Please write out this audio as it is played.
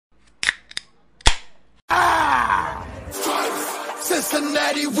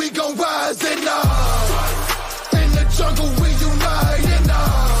Cincinnati, we gon' rise and in the jungle we unite and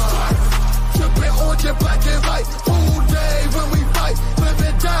tripping orange and black and white. All day when we fight, live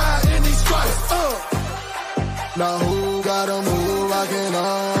and die in these stripes. Now who gotta move, I can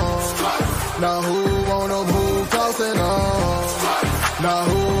Now who wanna move, tossing Now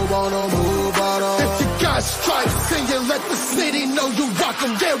who wanna move out If you got stripes, then you let the city know you rock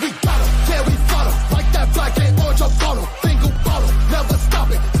them. Yeah, we got them, yeah, we fought them. Like that black and orange up on them. Single bottle, never stop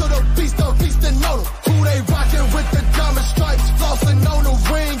it. So the beast and know them. Who they rockin' with the diamond stripes, flossing on the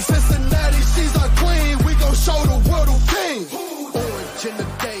ring. Cincinnati, she's our queen. We gon' show the world who king. Orange in the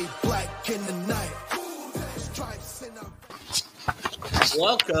day, black in the night. Stripes in the...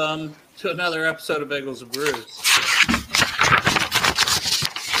 Welcome to another episode of Bengals and Brews.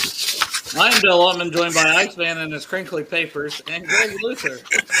 I'm Bill Altman, joined by Iceman and his crinkly papers, and Greg Luther.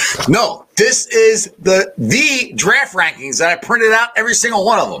 No, this is the draft rankings that I printed out, every single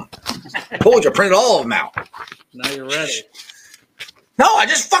one of them. I told you, I printed all of them out. Now you're ready. No, I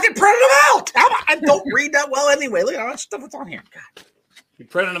just fucking printed them out. I don't read that well anyway. Look at how much stuff is on here. God. You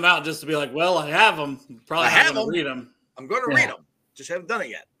printed them out just to be like, well, I have them. Probably have them. Read them. I'm going to read them. Just haven't done it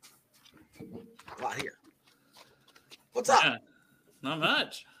yet. A lot here. What's up? Not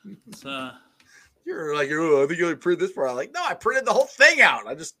much. You're like, oh, I think you only printed this part. I'm like, no, I printed the whole thing out.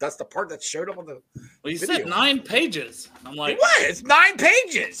 That's the part that showed up on the Well, you video. said 9 pages. I'm like, what? It's 9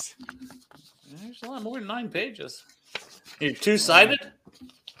 pages. There's a lot more than 9 pages. You're two-sided?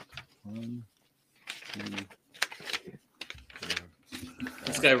 1, 2, 3,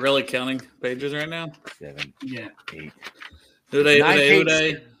 This guy really counting pages right now? 7, 8. Who they?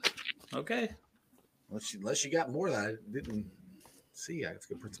 Okay. Unless you got more that I didn't see. I was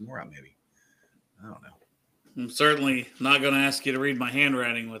going to print some more out maybe. I don't know. I'm certainly not going to ask you to read my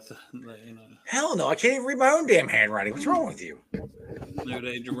handwriting with Hell no, I can't even read my own damn handwriting. What's wrong with you? New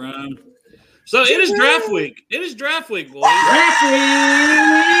Day Jerome. So it is draft week. It is draft week, boys. Draft week!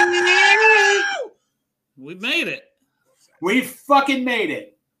 We made it. We fucking made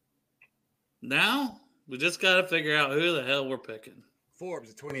it. Now we just got to figure out who the hell we're picking. Forbes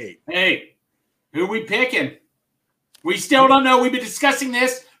at 28. Hey, who we picking? We still don't know. We've been discussing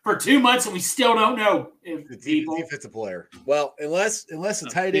this for 2 months, and we still don't know if The people. defensive player. Well, unless a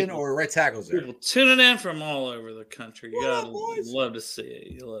tight end or a right tackle's there. People tuning in from all over the country. You What up, gotta boys? love to see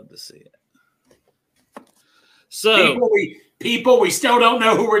it. You love to see it. So People, we still don't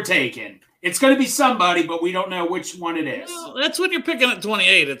know who we're taking. It's going to be somebody, but we don't know which one it is. well, that's when you're picking at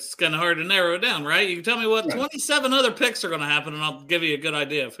 28. It's kind of hard to narrow it down, right? You can tell me what 27 other picks are going to happen, and I'll give you a good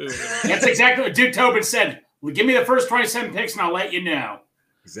idea of who. That's exactly what Duke Tobin said. Well, give me the first 27 picks, and I'll let you know.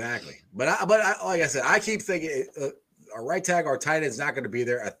 Exactly. But like I said, I keep thinking a right tackle or tight end is not going to be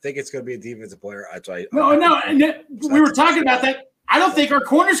there. I think it's going to be a defensive player. We were talking about that. I don't think our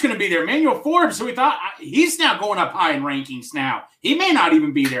corner's going to be there. Manuel Forbes, so we thought he's now going up high in rankings now. He may not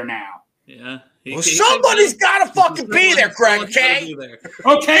even be there now. Yeah. Somebody's got to fucking be there, Craig, okay?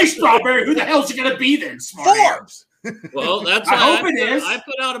 Okay, Strawberry, who the hell's he going to be then, Smart? Forbes. Well, that's I why hope it is. I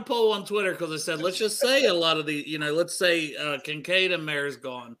put out a poll on Twitter because I said, let's just say a lot of the, let's say Kincaid and Mayer is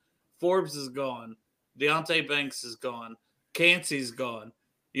gone. Forbes is gone. Deontay Banks is gone. Cansey's gone.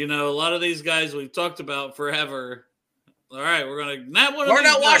 A lot of these guys we've talked about forever. All right, we're going to nab one of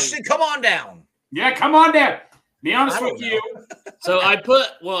these guys. Washington, come on down. Yeah, come on down. Be honest with you. So I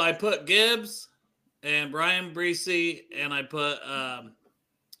put Gibbs and Brian Breesy, and I put I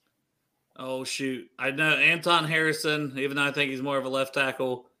know Anton Harrison, even though I think he's more of a left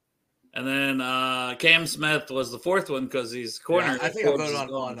tackle. And then Cam Smith was the fourth one because he's corner. Yeah, I think I voted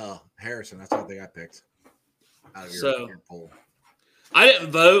on Harrison. That's what I think I picked out of your poll. I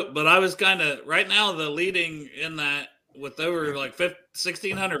didn't vote, but I was kind of right now the leading in that with over like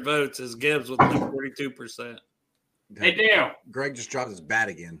 1,600 votes is Gibbs with like 42%. Hey, Dale. Greg just dropped his bat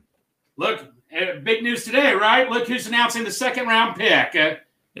again. Look, big news today, right? Look who's announcing the second-round pick.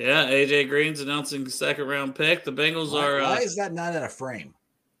 Yeah, AJ Green's announcing the second-round pick. The Bengals are. Why is that not in a frame?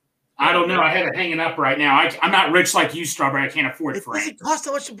 I don't know. I have it hanging up right now. I'm not rich like you, Strawberry. I can't afford It frames. doesn't cost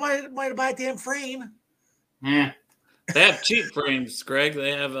so much to buy a damn frame. Yeah. They have cheap frames, Greg.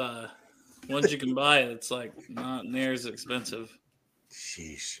 They have ones you can buy. It's like not near as expensive.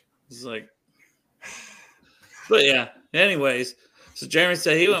 Sheesh. It's like, but yeah. Anyways, so Jeremy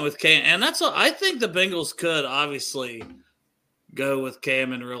said he went with Cam, and that's what I think the Bengals could obviously go with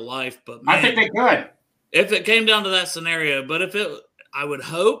Cam in real life. But man, I think they could if it came down to that scenario. But if it, I would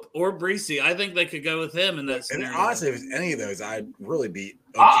hope, or Breesy, I think they could go with him in that scenario. And honestly, if it's any of those, I'd really be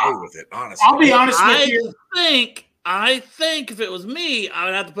okay with it. Honestly, I'll be honest with you. I think if it was me, I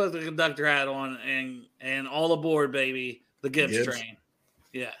would have to put the conductor hat on and all aboard, baby. The Gibbs train.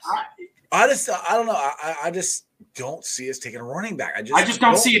 Yes. I don't know. I just don't see us taking a running back. I just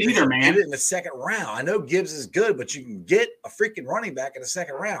don't see it either, man. Get it in the second round. I know Gibbs is good, but you can get a freaking running back in the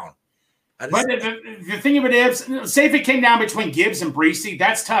second round. But the thing of it is, say if it came down between Gibbs and Breesy,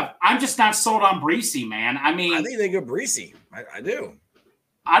 that's tough. I'm just not sold on Breesy, man. I mean, I think they go Breesy. I do.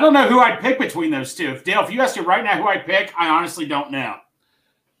 I don't know who I'd pick between those two. Dale, if you asked me right now who I'd pick, I honestly don't know.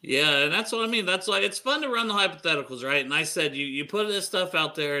 Yeah, and that's what I mean. That's like it's fun to run the hypotheticals, right? And I said you put this stuff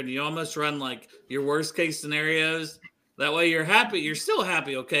out there and you almost run like your worst case scenarios. That way you're happy. You're still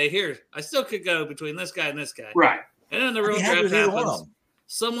happy. Okay, here I still could go between this guy and this guy. Right. And then the real draft happens.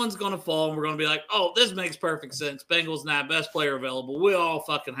 Someone's going to fall, and we're going to be like, oh, this makes perfect sense. Bengals now best player available. We're all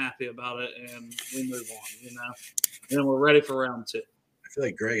fucking happy about it, and we move on, And we're ready for round 2. I feel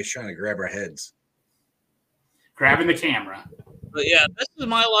like Greg is trying to grab our heads. Grabbing the camera. But, yeah, this is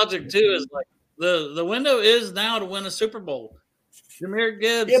my logic, too, is like the window is now to win a Super Bowl. Jahmyr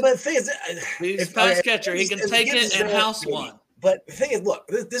Gibbs. Yeah, but the thing is, he's a pass catcher. He can take it and house one. But the thing is, look,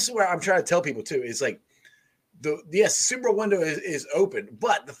 this is where I'm trying to tell people, too, is like, the Super Bowl window is open,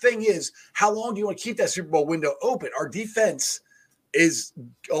 but the thing is, how long do you want to keep that Super Bowl window open? Our defense is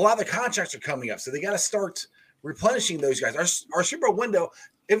a lot of the contracts are coming up, so they got to start replenishing those guys. Our Super Bowl window,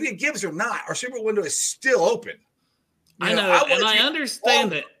 if we get Gibbs or not, our Super Bowl window is still open. I know, and I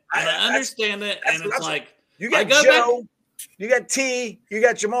understand it. And I understand it, and it's like you got Joe, you got T, you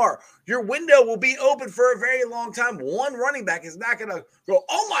got Jamar. Your window will be open for a very long time. One running back is not going to go,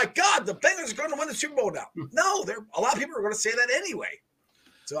 oh, my God, the Bengals are going to win the Super Bowl now. No, a lot of people are going to say that anyway.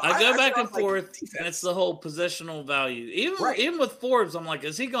 So I go back and forth, and it's the whole positional value. Even with Forbes, I'm like,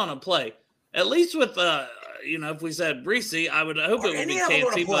 is he going to play? At least with, if we said Breesy, I would hope it would be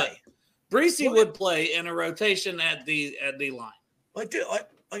KFC, but Breesy would play in a rotation at the line.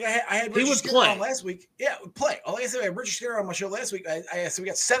 Like I had Richard Skinner on last week. Yeah, would play. Like I said, I had Richard Skinner on my show last week. I said we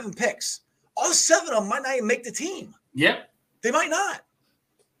got 7 picks. All 7 of them might not even make the team. Yep. They might not.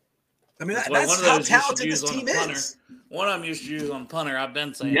 I mean, that's how talented this team is. One of them used to use on punter. I've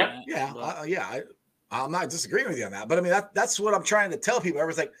been saying that. Yeah. I'm not disagreeing with you on that. But, I mean, that's what I'm trying to tell people.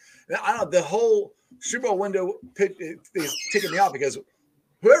 Everyone's like, I don't know, the whole Super Bowl window is ticking me off because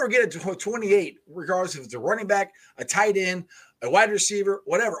whoever gets it to 28, regardless if it's a running back, a tight end, a wide receiver,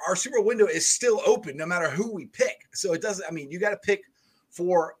 whatever, our Super Bowl window is still open no matter who we pick. So it doesn't, I mean, you got to pick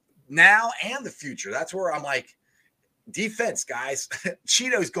for now and the future. That's where I'm like, defense, guys.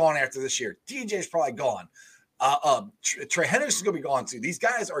 Cheeto's gone after this year. DJ's probably gone. Trey Henderson's going to be gone too. These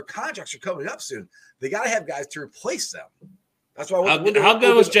guys, our contracts are coming up soon. They got to have guys to replace them. That's why. How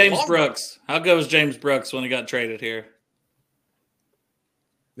good was James Brooks? How good was James Brooks when he got traded here?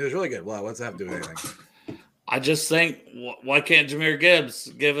 It was really good. Well, what's that have to do with anything? I just think, why can't Jahmyr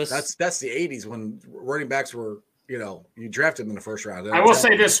Gibbs give us? That's the 80s when running backs were, you drafted them in the first round. I will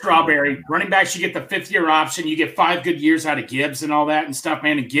say this, Strawberry. Running backs, you get the 5th-year option. You get 5 good years out of Gibbs and all that and stuff,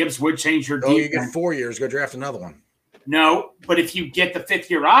 man. And Gibbs would change your defense. Oh, you get 4 years. Go draft another one. No, but if you get the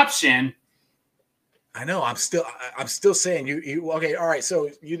 5th-year option. I know. I'm still saying you okay. All right. So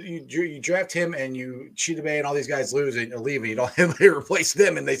you draft him and you Cheetah Bay and all these guys lose and leave and you don't they replace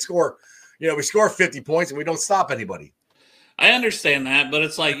them and they score. We score 50 points and we don't stop anybody. I understand that, but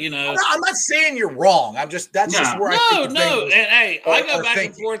it's like, I'm not saying you're wrong. just where I think and hey, I go back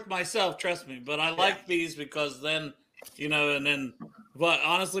and forth myself, trust me, but I like these because then, but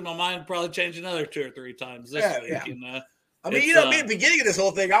honestly, my mind probably changed another 2 or 3 times this week, I mean, at the beginning of this whole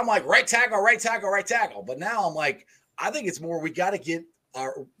thing, I'm like, right tackle. But now I'm like, I think it's more we got to get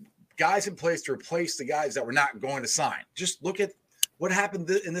our guys in place to replace the guys that we're not going to sign. Just look at what happened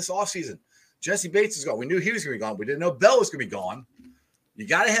in this offseason. Jesse Bates is gone. We knew he was going to be gone. We didn't know Bell was going to be gone. You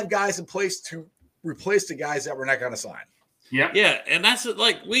got to have guys in place to replace the guys that we're not going to sign. Yeah. Yeah, and that's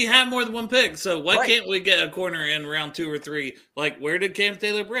like we have more than one pick. So why can't we get a corner in round 2 or 3? Like, where did Cam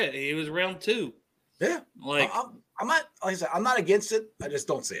Taylor-Britt? He was round 2. Yeah. Like, I'm not, like I said, I'm not against it. I just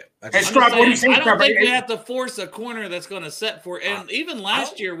don't see it. I don't think we have to force a corner that's going to set for. And even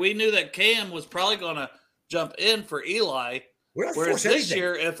last year, we knew that Cam was probably going to jump in for Eli. Whereas this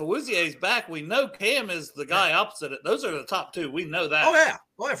year, if Awuzie's back, we know Cam is the guy opposite it. Those are the top 2. We know that. Oh yeah,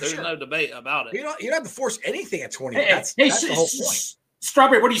 for There's no debate about it. You don't have to force anything at 20. Hey, that's the whole point.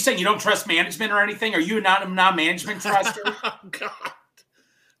 Strawberry, what are you saying? You don't trust management or anything? Are you not a non-management truster? Oh God.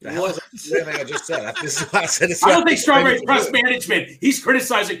 Everything I just said. This is what I said. I don't think Strawberry trusts management. He's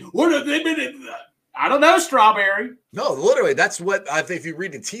criticizing. What have they been? I don't know, Strawberry. No, literally, that's what I think. If you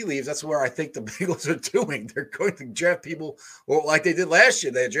read the tea leaves, that's where I think the Bengals are doing. They're going to draft people, like they did last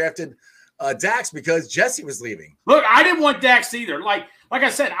year. They drafted Dax because Jesse was leaving. Look, I didn't want Dax either. Like I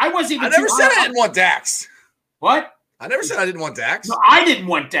said, I wasn't even. I never said I didn't want Dax. What? I never said I didn't want Dax. No, I didn't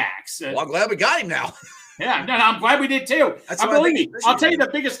want Dax. Well, I'm glad we got him now. Yeah, no, I'm glad we did too. That's I what I believe think me. I'll tell you the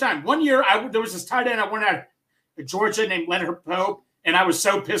biggest time. One year, there was this tight end I went out of Georgia named Leonard Pope, and I was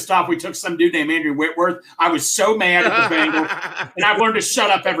so pissed off. We took some dude named Andrew Whitworth. I was so mad at the Bengals, and I've learned to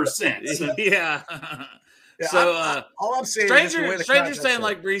shut up ever since. Yeah. Yeah, So all I'm saying Stranger saying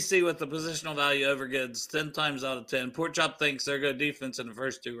like Breesy with the positional value over Gibbs 10 times out of 10. Pork Chop thinks they're good defense in the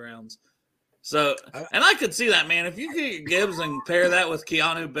first 2 rounds. So, and I could see that, man. If you could get Gibbs and pair that with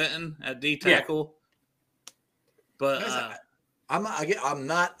Keanu Benton at D tackle, but I'm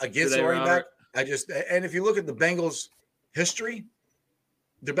not against the running back. And if you look at the Bengals' history,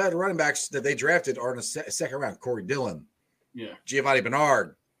 the better running backs that they drafted are in the second round. Corey Dillon, Giovanni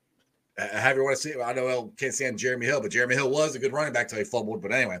Bernard. However you want to see it. I know I can't stand Jeremy Hill, but Jeremy Hill was a good running back till he fumbled.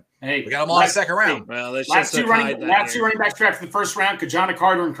 But anyway, we got him all in the second round. Well, last two running backs drafted the first round, Kajana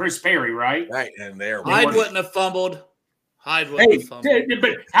Carter and Chris Perry, right? Right, and Hyde wouldn't have fumbled.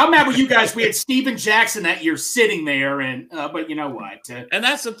 But how mad were you guys? We had Steven Jackson that year sitting there, and but you know what? And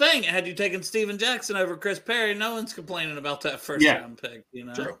that's the thing. Had you taken Steven Jackson over Chris Perry, no one's complaining about that first round pick. You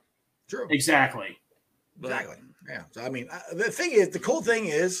know, true, exactly. Yeah. So I mean, the cool thing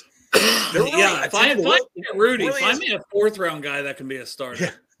is. Find me a Rudy. Find me a 4th round guy that can be a starter.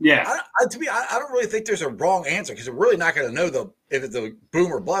 Yeah. I don't really think there's a wrong answer because we're really not going to know if it's a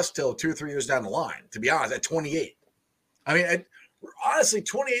boom or bust till 2 or 3 years down the line. To be honest, at 28, I mean, honestly,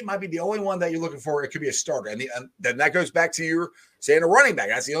 28 might be the only one that you're looking for. It could be a starter, and then that goes back to your saying a running back.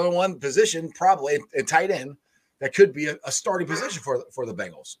 That's the only one position probably in tight end that could be a starting position for the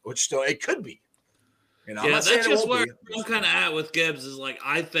Bengals, which still it could be. You know, that's just where I'm kind of at with Gibbs is like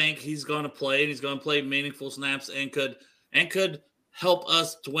I think he's going to play and he's going to play meaningful snaps and could help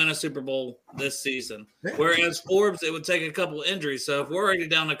us to win a Super Bowl this season. Yeah. Whereas Forbes, it would take a couple injuries. So if we're already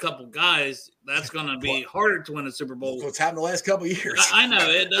down a couple guys, that's going to be harder to win a Super Bowl. What's happened the last couple of years? I know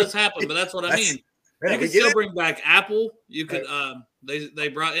it does happen, but that's what I mean. You can still bring back Apple. You could. They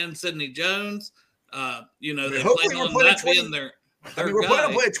brought in Sidney Jones. They plan on that being their. We're planning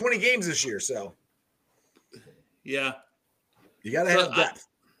on playing 20 games this year, so. Yeah. You got to have depth.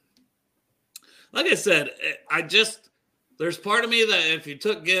 Like I said, there's part of me that if you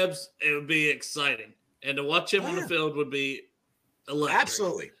took Gibbs, it would be exciting. And to watch him on the field would be electric.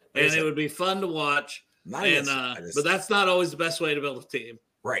 Absolutely. And it would be fun to watch. But that's not always the best way to build a team.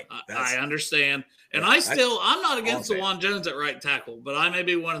 Right. I understand. And I'm not against Juwan Jones at right tackle, but I may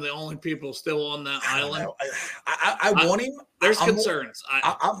be one of the only people still on that island. I want him. There's concerns.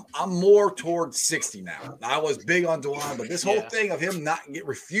 I'm more towards 60 now. I was big on Juwan, but this whole thing of him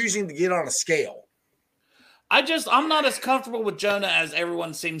refusing to get on a scale. I'm not as comfortable with Jonah as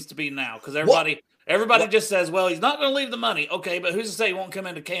everyone seems to be now because everybody just says, well, he's not going to leave the money. Okay, but who's to say he won't come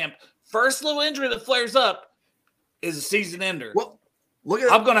into camp? First little injury that flares up is a season ender. Well, look at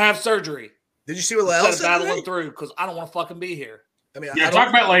I'm going to have surgery. Did you see what Leal said battling through because I don't want to fucking be here. I mean, talk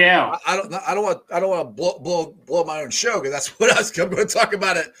about Leal. I don't want to blow my own show because that's what I'm going to talk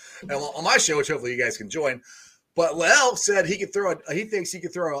about it on my show, which hopefully you guys can join. But Leal said he thinks he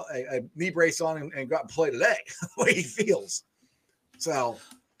could throw a knee brace on and go out and play today. The way he feels. So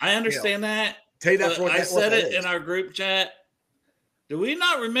I understand that. Tell you that for I said it in our group chat. Do we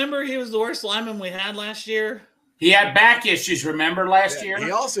not remember he was the worst lineman we had last year? He had back issues, remember, last year? He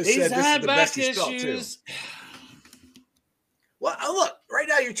also said this is the best he's felt, too. Well, look, right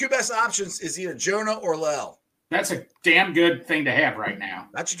now your 2 best options is either Jonah or Leal. That's a damn good thing to have right now.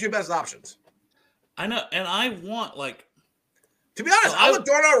 That's your 2 best options. I know, and I want, to be honest, I would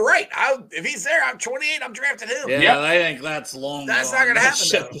Darnell right. If he's there, I'm 28, I'm drafting him. Yeah, I think that's long. That's not going to happen,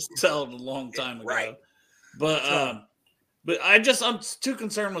 though. Was told a long time ago. Right. But I'm too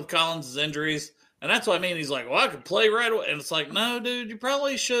concerned with Collins' injuries. And that's what I mean. He's like, well, I could play right away. And it's like, no, dude, you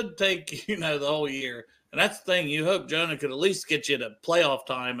probably should take, the whole year. And that's the thing. You hope Jonah could at least get you to playoff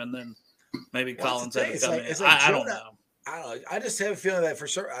time and then maybe Collins had to come in. I don't know. I just have a feeling that for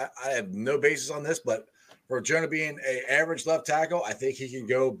sure, I have no basis on this, but for Jonah being an average left tackle, I think he can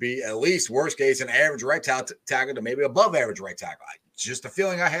go be at least, worst case, an average right tackle to maybe above average right tackle. It's just a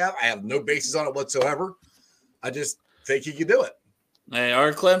feeling I have. I have no basis on it whatsoever. I just think he can do it. Hey,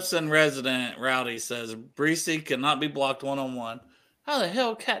 our Clemson resident, Rowdy, says, Breesy cannot be blocked one-on-one. How the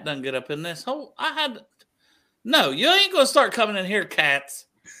hell Cat done get up in this hole? No, you ain't going to start coming in here, Cats.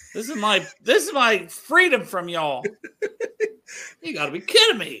 This is my freedom from y'all. You got to be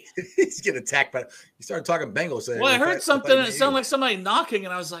kidding me. He's getting attacked by – he started talking Bengals. Well, I heard something and it sounded like somebody knocking,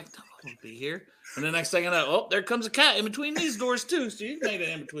 and I was like, no, I won't be here. And the next thing I know, there comes a cat in between these doors, too. So you made it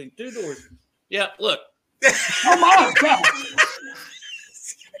in between 2 doors. Yeah, look. Come on,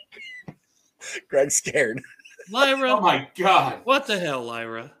 Greg's scared. Lyra. Oh my God. What the hell,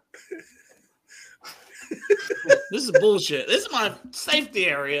 Lyra? This is bullshit. This is my safety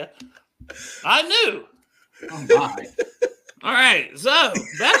area. I knew. Oh my. All right, so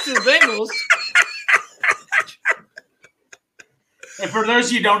back to the Bengals. And for those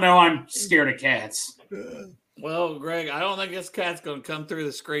of you who don't know, I'm scared of cats. Well, Greg, I don't think this cat's going to come through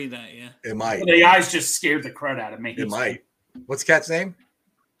the screen at you. It might. The eyes just scared the crud out of me. It might. What's the cat's name?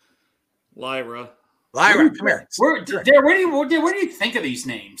 Lyra. Lyra, come here. Where do you think of these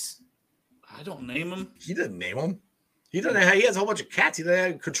names? I don't name them. He didn't name them. He doesn't have, he has a whole bunch of cats. He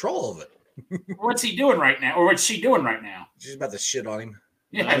doesn't have control of it. What's he doing right now? Or what's she doing right now? She's about to shit on him.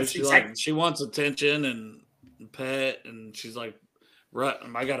 Yeah, No, she wants attention and pet, and she's like,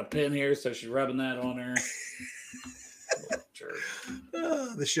 I got a pin here, so she's rubbing that on her.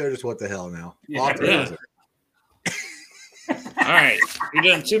 The show just what the hell now. Yeah. Yeah. All right, you're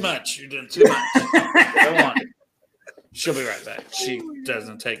doing too much. Go on. She'll be right back. She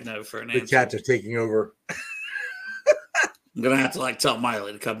doesn't take no for an answer. The cats are taking over. I'm gonna have to tell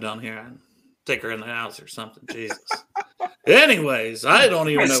Miley to come down here and take her in the house or something. Jesus. Anyways, I don't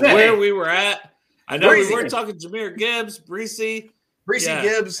even know where we were at. I know we were talking Jahmyr Gibbs, Breesy.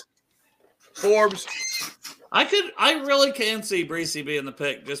 Gibbs, Forbes. I really can see Breesy being the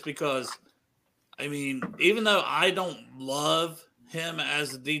pick just because, I mean, even though I don't love him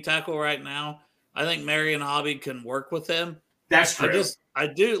as a D tackle right now, I think Marion Hobby can work with him. That's true. I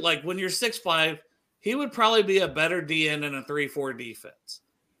do when you're 6'5", he would probably be a better DN in a 3-4 defense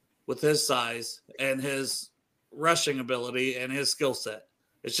with his size and his rushing ability and his skill set.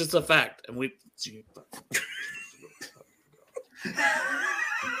 It's just a fact. And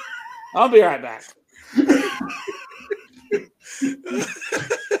I'll be right back.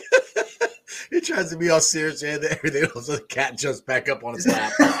 He tries to be all serious and everything else. The cat jumps back up on his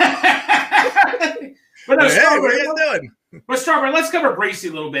lap. But Hey, what are you doing? But Strawberry, let's cover Bracey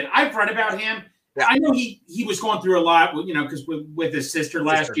a little bit. I've read about him. Yeah. I know he was going through a lot, because with his sister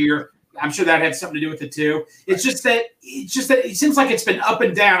last year. I'm sure that had something to do with it too. It's just that it seems like it's been up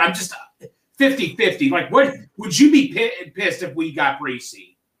and down. I'm just 50-50. What would you be pissed if we got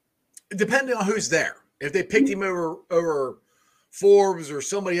Bracey? Depending on who's there. If they picked him over Forbes or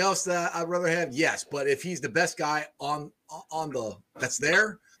somebody else that I'd rather have, yes. But if he's the best guy on that's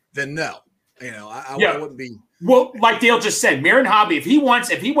there, then no. I wouldn't be. Well, like Dale just said, Marion Hobby, if he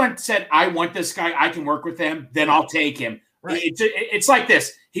said, I want this guy, I can work with him, then I'll take him. Right. It's like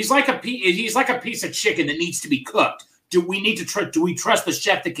this. He's like a piece of chicken that needs to be cooked. Do we trust the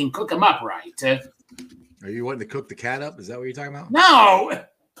chef that can cook him up right? Are you wanting to cook the cat up? Is that what you're talking about? No.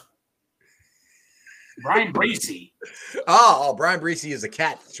 Brian Breesy. Oh, Brian Breesy is a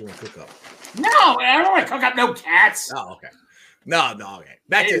cat that you want to cook up. No, I don't want to cook up no cats. Oh, okay. No, okay.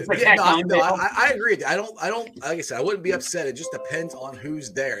 Back to I agree. I don't like I said, I wouldn't be upset. It just depends on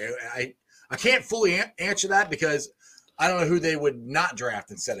who's there. I can't fully answer that because I don't know who they would not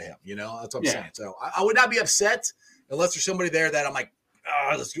draft instead of him. That's what I'm saying. So I would not be upset unless there's somebody there that I'm like,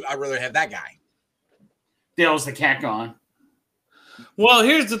 I'd rather have that guy. Dale's the cat gone. Well,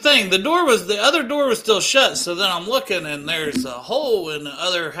 here's the thing. The other door was still shut. So then I'm looking and there's a hole in the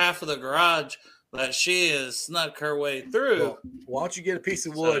other half of the garage that she has snuck her way through. Well, why don't you get a piece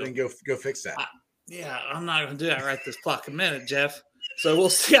of wood and go fix that? I'm not going to do that right this fucking minute, Jeff. So we'll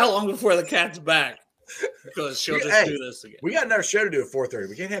see how long before the cat's back because she'll just do this again. We got another show to do at 4:30.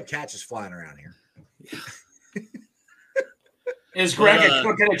 We can't have cats just flying around here. Yeah. Is Greg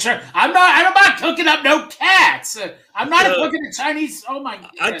cooking a I'm not cooking up no cats. I'm not cooking a Chinese. Oh my God.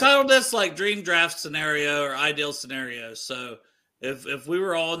 I titled this dream draft scenario or ideal scenario. So if we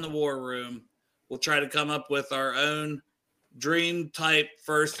were all in the war room, we'll try to come up with our own dream type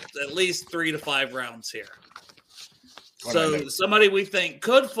first, at least 3 to 5 rounds here. So somebody we think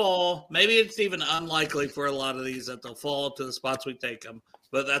could fall. Maybe it's even unlikely for a lot of these that they'll fall up to the spots we take them.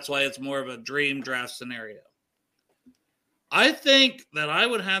 But that's why it's more of a dream draft scenario. I think that I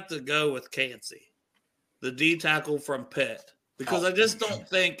would have to go with Cansey, the D tackle from Pitt, because I just don't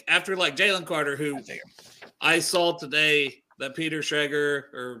think after Jalen Carter, who I saw today that Peter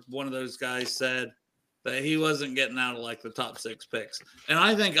Schrager or one of those guys said that he wasn't getting out of the top 6 picks. And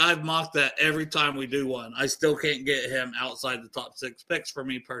I think I've mocked that every time we do one. I still can't get him outside the top 6 picks for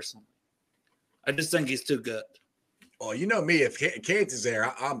me personally. I just think he's too good. Well, you know me, if Cansey's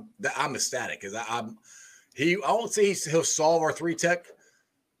there, I'm ecstatic because I won't say he'll solve our 3 tech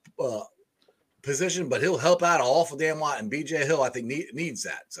position, but he'll help out an awful damn lot. And BJ Hill, I think, needs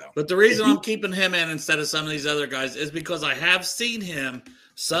that. So, but the reason I'm keeping him in instead of some of these other guys is because I have seen him.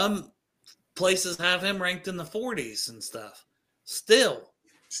 Some places have him ranked in the 40s and stuff. Still,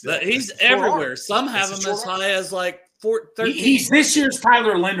 He's everywhere. Some have him as high as like 13. He's this year's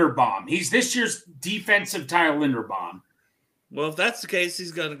Tyler Linderbaum. He's this year's defensive Tyler Linderbaum. Well, if that's the case,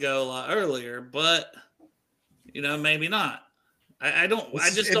 he's going to go a lot earlier, but maybe not. I don't know.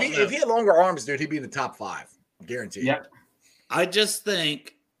 If he had longer arms, dude, he'd be in the top 5. Guaranteed. Yep. I just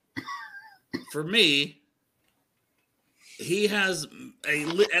think, for me, he has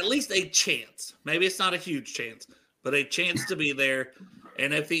at least a chance. Maybe it's not a huge chance, but a chance to be there.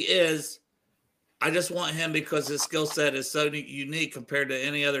 And if he is, I just want him because his skill set is so unique compared to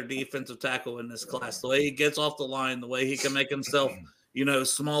any other defensive tackle in this class. The way he gets off the line, the way he can make himself,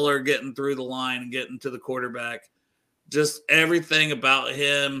 smaller getting through the line and getting to the quarterback. Just everything about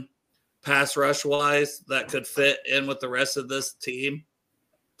him, pass rush wise, that could fit in with the rest of this team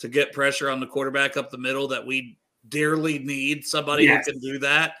to get pressure on the quarterback up the middle that we dearly need somebody who can do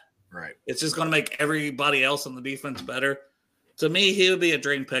that. Right. It's just going to make everybody else on the defense better. To me, he would be a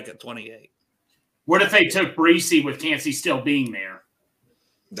dream pick at 28. What if they took Breesy with Cansey still being there?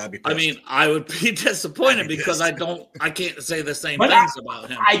 That'd be pissed. I mean, I would be disappointed because I can't say the same things about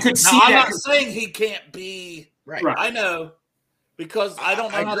him. I could see I'm that. not saying he can't be. Right. I know because I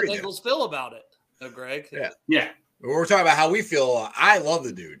don't know how the Bengals feel about it. No, Greg. Yeah. We're talking about how we feel. I love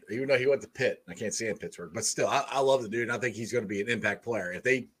the dude, even though he went to Pitt. I can't see him in Pittsburgh, but still, I love the dude, and I think he's going to be an impact player. If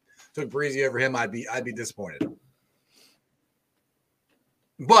they took Breezy over him, I'd be disappointed.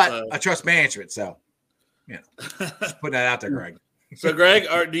 But I trust management, so just putting that out there, Greg. So, Greg,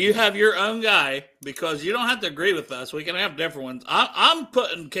 do you have your own guy? Because you don't have to agree with us. We can have different ones. I'm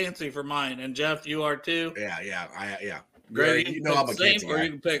putting Cansey for mine, and Jeff, you are too. Yeah. Greg, you know I'm a Cansey or guy. you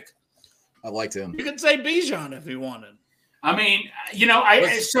can pick. I liked him. You can say Bijan if you wanted. I mean,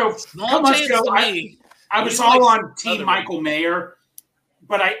 Small chance to me. I was all on Team Michael Mayer,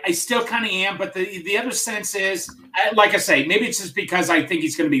 but I still kind of am. But the other sense is, like I say, maybe it's just because I think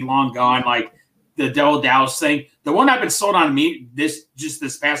he's going to be long gone, like the Dallas thing. The one I've been sold on this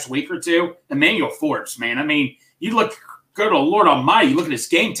past week or two, Emmanuel Forbes, man. I mean, go to Lord Almighty, you look at his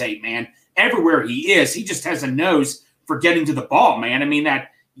game tape, man. Everywhere he is, he just has a nose for getting to the ball, man. I mean,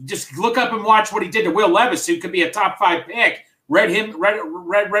 just look up and watch what he did to Will Levis, who could be a top 5 pick. Read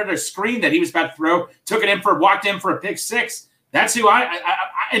a screen that he was about to throw, walked in for a pick 6. That's who I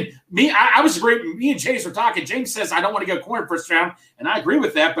was agreeing. Me and James were talking. James says I don't want to go corner first round, and I agree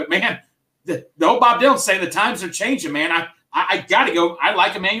with that. But man, the old Bob Dylan saying the times are changing, man. I got to go. I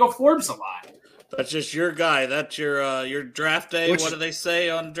like Emmanuel Forbes a lot. That's just your guy. That's your draft day. What do they say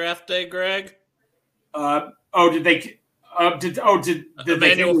on draft day, Greg? Did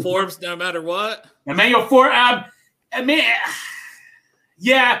Emmanuel Forbes, no matter what? Emmanuel Forbes, or Emmanuel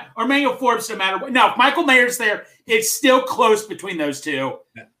Forbes, no matter what. No, if Michael Mayer's there, it's still close between those two.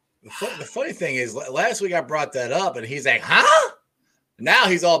 The funny thing is, last week I brought that up, and he's like, huh? Now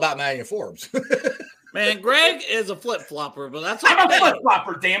he's all about Emmanuel Forbes. Man, Greg is a flip-flopper, but that's okay. I'm a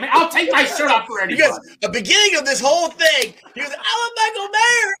flip-flopper, damn it. I'll take my shirt off for anybody. Because the beginning of this whole thing, he was like, I want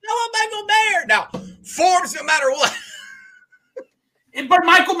Michael Mayer. Now, Forbes, no matter what. But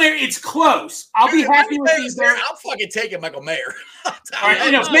Michael Mayer, it's close. I'll be happy with these there. I'm fucking taking Michael Mayer. All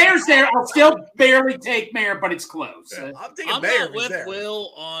right, if Mayer's there, I'll still barely take Mayer, but it's close. Yeah, I'm taking Mayer. I'm not with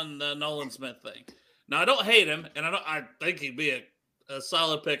Will on the Nolan Smith thing. Now, I don't hate him, and I think he'd be a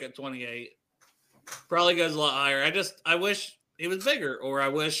solid pick at 28. Probably goes a lot higher. I wish he was bigger, or I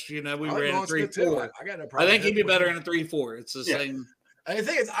wish we ran a 3-4. I think he'd be better in a 3-4. It's the same. And the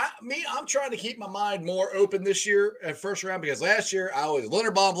thing is, I'm trying to keep my mind more open this year at first round because last year I was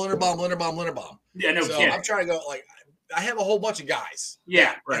Linderbaum. Yeah, no kidding. I'm trying to go I have a whole bunch of guys.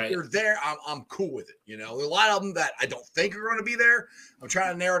 Yeah, right. If they're there, I'm cool with it. There's a lot of them that I don't think are going to be there. I'm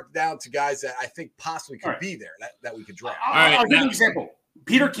trying to narrow it down to guys that I think possibly could be there that we could draft. I'll give you an example.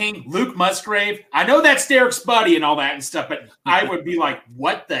 Peter King, Luke Musgrave. I know that's Derek's buddy and all that and stuff, but I would be like,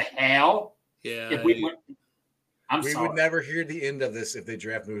 what the hell? Yeah. If we would never hear the end of this if they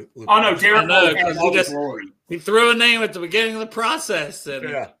draft Luke. Oh, no, Derek. He threw a name at the beginning of the process. And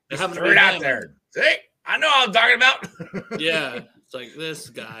threw it out there. See, I know what I'm talking about. Yeah. It's like this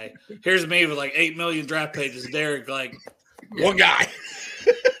guy. Here's me with 8 million draft pages. Derek, one guy.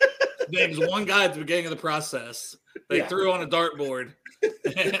 Names one guy at the beginning of the process. They threw on a dartboard.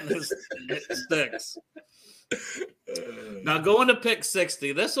 And it sticks. Now, going to pick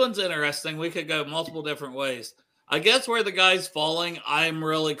 60. This one's interesting. We could go multiple different ways. I guess where the guy's falling, I'm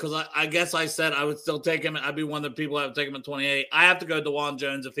really because I guess I said I would still take him. I'd be one of the people that would take him at 28. I have to go DeJuan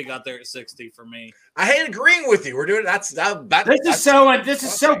Jones if he got there at 60 for me. I hate agreeing with you. We're doing This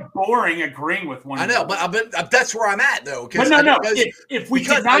is so boring agreeing with one. I know, but that's where I'm at though. But no. If we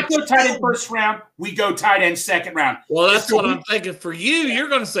did not go tight end first round, we go tight end second round. Well, that's what I'm thinking. For you, you're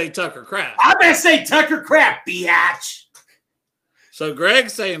going to say Tucker Kraft. I'm going to say Tucker Kraft, biatch. So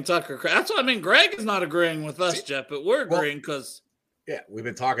Greg's saying Tucker Kraft. That's what I mean. Greg is not agreeing with us, Jeff, but we're agreeing because we've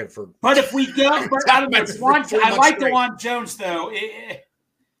been talking for. But if we go, I don't know. I like DeJuan Jones though. I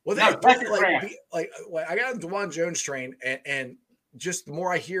got on DeJuan Jones train, and just the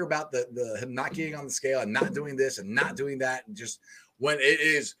more I hear about the him not getting on the scale and not doing this and not doing that, and just when it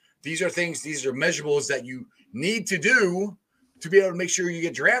is these are measurables that you need to do to be able to make sure you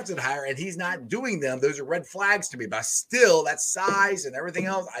get drafted higher, and he's not doing them. Those are red flags to me. But still, that size and everything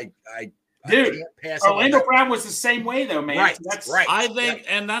else, I can't pass. Orlando Brown was the same way, though, man. Right, right. I think,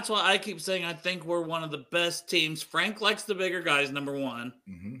 and that's why I keep saying I think we're one of the best teams. Frank likes the bigger guys. Number one,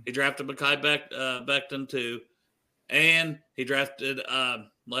 He drafted Mekhi Becton too, and he drafted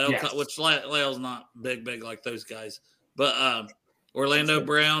Lyle, which Lyle's not big like those guys, but Orlando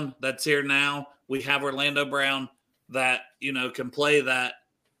Brown that's here now. We have Orlando Brown that, can play that,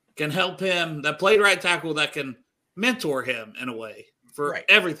 can help him, that played right tackle, that can mentor him in a way for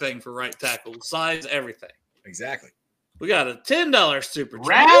everything for right tackle, size, everything. Exactly. We got a $10 super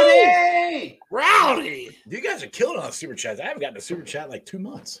chat. Rowdy! You guys are killing on super chats. I haven't gotten a super chat in like 2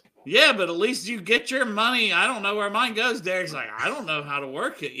 months. Yeah, but at least you get your money. I don't know where mine goes. Derek's like, I don't know how to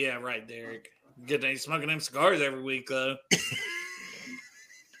work it. Yeah, right, Derek. Smoking them cigars every week, though.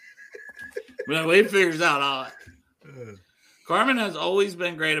 But he figures out all that. Carmen has always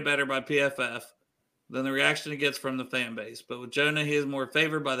been graded better by PFF than the reaction he gets from the fan base. But with Jonah, he is more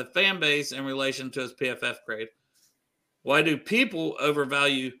favored by the fan base in relation to his PFF grade. Why do people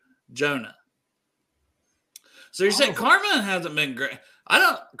overvalue Jonah? So you're saying Carmen hasn't been great.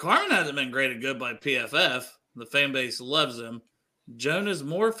 Carmen hasn't been graded good by PFF. The fan base loves him. Jonah's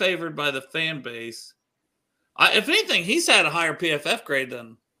more favored by the fan base. If anything, he's had a higher PFF grade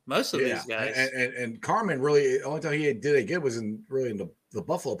than most of these guys. And Carmen really, the only time he did it good was in the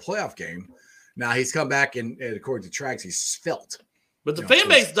Buffalo playoff game. Now he's come back and according to tracks, he's felt. But the fan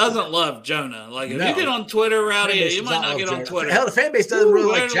base doesn't love Jonah. Like if you get on Twitter, Rowdy, you might not get on Twitter. Hell, the fan base doesn't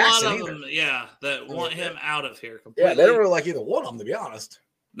really like Jackson either. That want him out of here completely. Yeah, they don't really like either one of them, to be honest.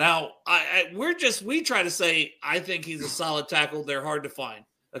 Now, we try to say I think he's a solid tackle. They're hard to find.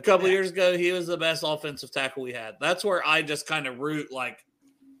 A couple years ago, he was the best offensive tackle we had. That's where I just kind of root like.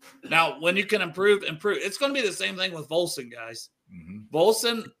 Now, when you can improve. It's going to be the same thing with Volson, guys.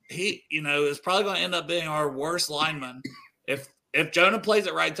 Volson, he is probably going to end up being our worst lineman. If Jonah plays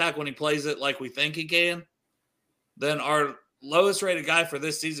it right tackle when he plays it like we think he can, then our lowest rated guy for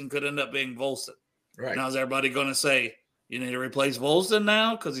this season could end up being Volson. Right. Now, is everybody going to say you need to replace Volson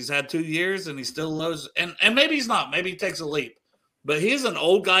now because he's had 2 years and he's still low? And maybe he's not. Maybe he takes a leap. But he's an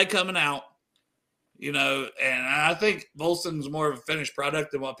old guy coming out, and I think Volson's more of a finished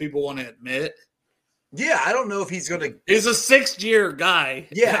product than what people want to admit. Yeah, I don't know if he's going to. He's a 6th-year guy.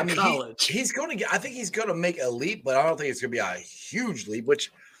 Yeah, in college. He's going to get. I think he's going to make a leap, but I don't think it's going to be a huge leap.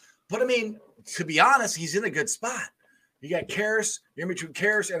 But I mean, to be honest, he's in a good spot. You got Karras. You're in between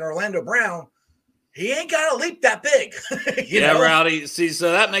Karras and Orlando Brown. He ain't got a leap that big. you know? Rowdy. See,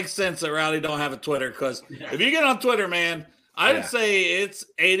 so that makes sense that Rowdy don't have a Twitter because if you get on Twitter, man, I would say it's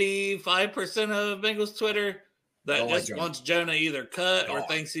 85% of Bengals Twitter that just wants Jonah either cut or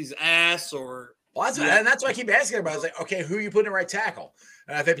thinks he's ass or. Well, that's why I keep asking everybody. I was like, okay, who are you putting in right tackle?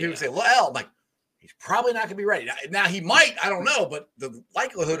 And I think people say, well, I'm like, he's probably not going to be ready. Now he might, I don't know, but the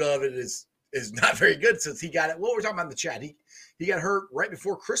likelihood of it is not very good since he got it. What we're talking about in the chat, he got hurt right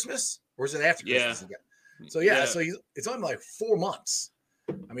before Christmas, or is it after Christmas? So it's only like 4 months.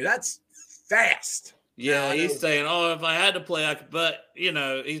 I mean, that's fast. Yeah, he's saying, if I had to play, I could, but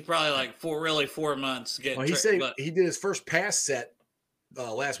he's probably like 4 months. He said he did his first pass set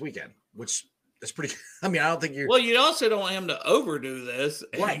last weekend, which. That's pretty. I mean, I don't think you're. Well, you also don't want him to overdo this,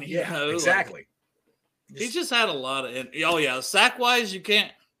 right? Exactly. He's just had a lot of. Sack wise, you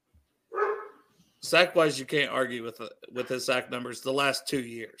can't. You can't argue with his sack numbers. The last 2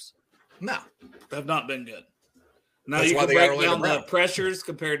 years, have not been good. Now that's you can break down the pressures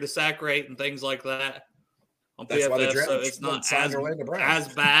compared to sack rate and things like that on PFF, so it's not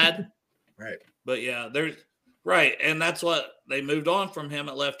as bad. Right. But there's. Right, and that's what they moved on from him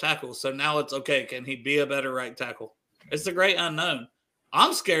at left tackle. So now it's okay. Can he be a better right tackle? It's the great unknown.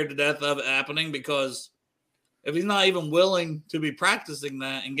 I'm scared to death of it happening because if he's not even willing to be practicing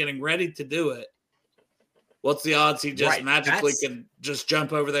that and getting ready to do it, what's the odds he just Right, magically can just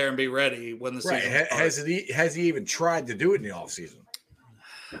jump over there and be ready when the season starts? Has he even tried to do it in the offseason?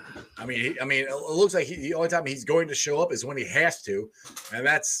 I mean, it looks like the only time he's going to show up is when he has to, and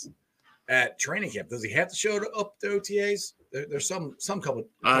that's at training camp. Does he have to show up to OTAs? There's some couple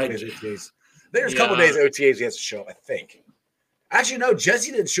days OTAs. There's a couple days OTAs he has to show up, I think. Actually, no,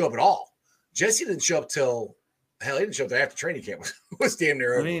 Jesse didn't show up at all. Jesse didn't show up till he didn't show up after training camp. Was damn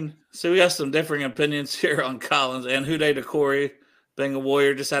near over. I mean, so we got some differing opinions here on Collins and Hude DeCory. Bengal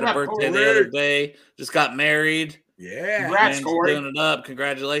Warrior just had a birthday the other day. Just got married. Yeah. Congrats, Corey. Doing it up.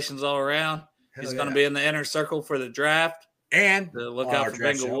 Congratulations all around. He's going to be in the inner circle for the draft. And look out for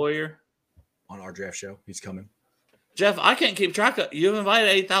Bengal Warrior. On our draft show, he's coming. Jeff, I can't keep track of. You've invited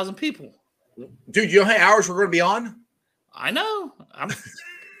 8,000 people. Dude, you know how many hours we're going to be on? I know. I'm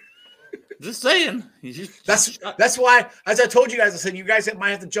just saying. That's why, as I told you guys, I said you guys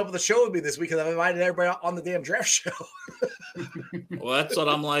might have to jump on the show with me this week because I've invited everybody on the damn draft show. Well, that's what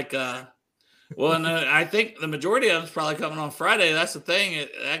I'm like. Well, no, I think the majority of it's probably coming on Friday. That's the thing.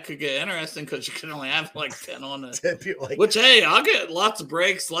 That could get interesting because you can only have like 10 on it. 10 people, which, hey, I'll get lots of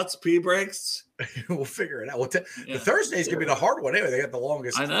breaks, lots of pee breaks. We'll figure it out. Well, the Thursday's going to be the hard one anyway. They got the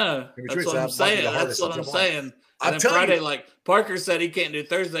longest. I know. That's what I'm saying. That's what I'm saying. And then Friday, like Parker said he can't do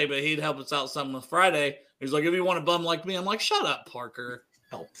Thursday, but he'd help us out some with Friday. He's like, if you want a bum like me, I'm like, shut up, Parker.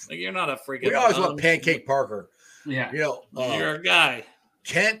 Help. Like, you're not a freaking We always want Pancake Parker. Yeah. You know, you're a guy.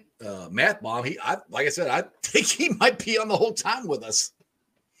 Kent, Math Bomb, like I said, I think he might be on the whole time with us.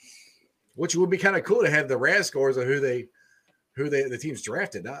 Which would be kind of cool to have the RAS scores of who the team's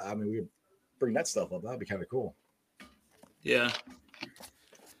drafted. I mean, we could bring that stuff up. That'd be kind of cool. Yeah.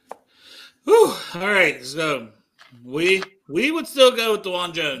 Whew. All right. So we would still go with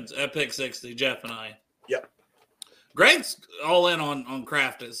DeJuan Jones at pick 60, Jeff and I. Yep. Greg's all in on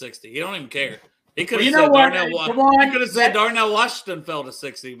Kraft at 60. He don't even care. He could have said Darnell Washington fell to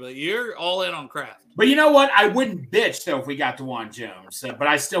 60, but you're all in on Kraft. But you know what? I wouldn't bitch though if we got DeJuan Jones, but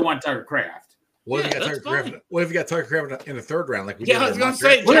I still want Tucker Kraft. What if you got Tucker Kraft in the third round? Like we did I was going to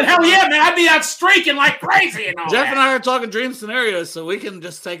say. Well, hell yeah, man! I'd be out streaking like crazy and all Jeff that. and I are talking dream scenarios, so we can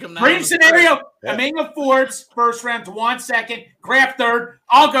just take them now. Dream scenario: Emmanuel Forbes first round, DeJuan second, Kraft third.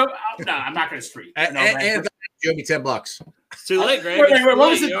 I'll go. No, I'm not going to streak. And you owe me $10. It's too late, Greg. Wait, what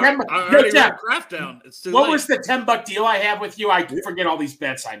was the $10? I already wrote Kraft down. It's too late. What was the $10 deal I have with you? I forget all these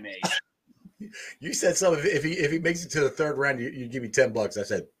bets I made. You said something. If he makes it to the third round, you give me $10. I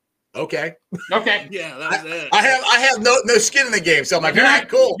said, okay. Okay. Yeah, that was it. I have no skin in the game, so I'm like, all right,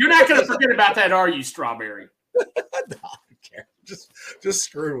 cool. You're not going to forget about that, are you, Strawberry? No, I don't care. Just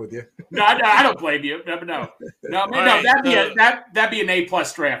screwing with you. No, I don't blame you. No. That'd be an A+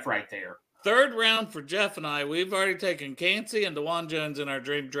 draft right there. Third round for Jeff and I. We've already taken Cansey and DeJuan Jones in our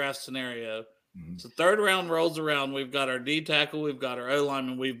dream draft scenario. Mm-hmm. So third round rolls around. We've got our D tackle. We've got our O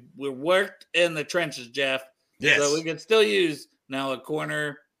lineman. We're worked in the trenches, Jeff. Yes. So we can still use now a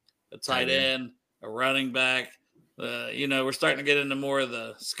corner, a tight end, a running back. We're starting to get into more of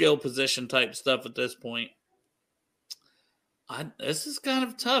the skill position type stuff at this point. This is kind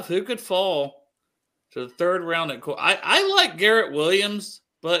of tough. Who could fall to the third round at corner? I like Garrett Williams.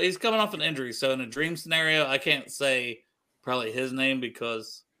 But he's coming off an injury. So in a dream scenario, I can't say probably his name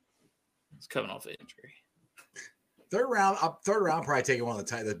because he's coming off an injury. Third round, probably taking one of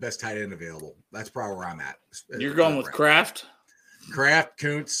the best tight end available. That's probably where I'm at. You're going with Kraft? Kraft,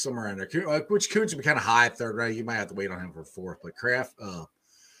 Kuntz, somewhere in there. Which Kuntz would be kind of high third round. You might have to wait on him for fourth. But Kraft, who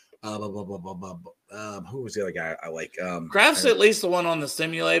was the other guy I like? Kraft's at least the one on the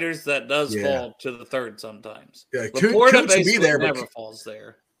simulators that does fall to the third sometimes. Yeah, Kuntz will be there, never falls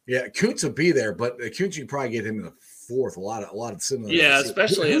there. Yeah, Kuntz will be there, but Kuntz you probably get him in the fourth. A lot of similar. Yeah,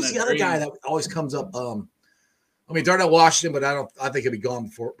 especially who's the other guy that always comes up? Darnell Washington, but I think he'll be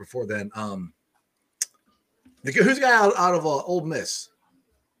gone before then. Who's the guy out of Old Miss?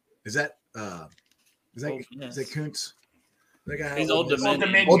 Is that Kuntz? That guy He's Old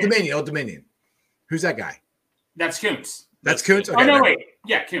Dominion. Old Dominion. Who's that guy? That's Kuntz. That's Kuntz? Okay, oh, no, wait.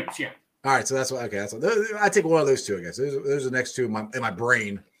 Yeah, Kuntz, yeah. All right, so that's what. Okay, I take one of those two. I guess those are the next two in my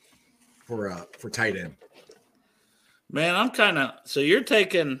brain for tight end. Man, I'm kind of. So you're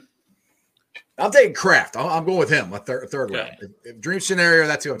taking. I'm taking Kraft. I'm going with him. Third okay. round. If dream scenario,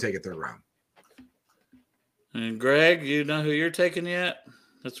 that's who I'm taking third round. And Greg, you know who you're taking yet?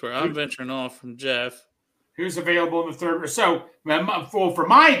 That's where I'm venturing off from Jeff. Who's available in the third? So, for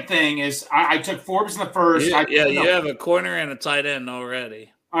my thing is, I took Forbes in the first. You have a corner and a tight end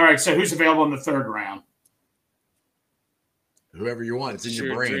already. All right, so who's available in the third round? Whoever you want, it's in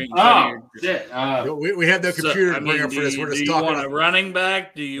your brain. Oh, shit. We have no computer to bring up for this. We're just talking. Do you want a running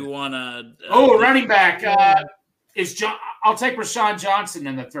back? Do you want a running back? I'll take Rashawn Johnson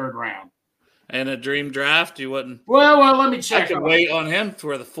in the third round. And a dream draft? You wouldn't? Well, let me check. I could wait on him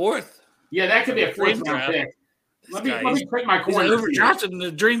for the fourth. Yeah, that could be a fourth round pick. Let me put my corner. He's overdrafted in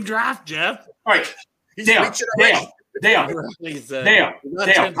the dream draft, Jeff. All right, Dale,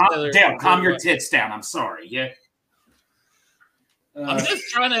 calm your tits down. I'm sorry. Yeah. I'm just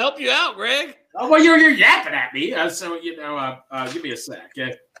trying to help you out, Greg. Oh, well, you're yapping at me. So give me a sec.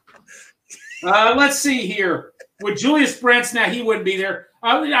 Yeah. Let's see here. With Julius Brents, now he wouldn't be there.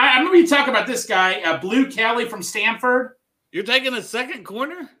 I'm going to talk about this guy, Blue Kelly from Stanford. You're taking a second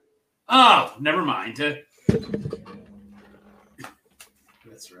corner? Oh, never mind. That's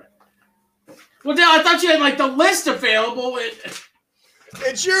right. Well, Dale, I thought you had like the list available.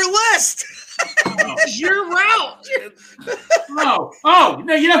 It's your list. It's your route. Oh,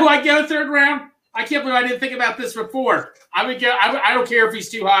 no! You know who I go third round? I can't believe I didn't think about this before. I would go. I don't care if he's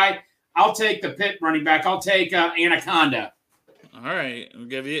too high. I'll take the Pitt running back. I'll take Anaconda. All right, I'll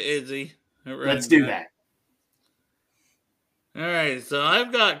give you Izzy. Let's do that. All right, so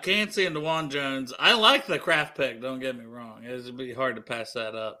I've got Cansey and DeJuan Jones. I like the Kraft pick. Don't get me wrong; it would be hard to pass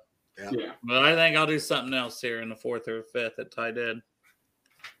that up. Yeah. But I think I'll do something else here in the fourth or fifth at tight end.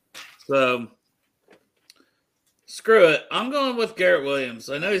 So, screw it. I'm going with Garrett Williams.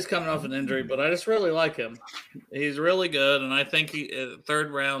 I know he's coming off an injury, but I just really like him. He's really good, and I think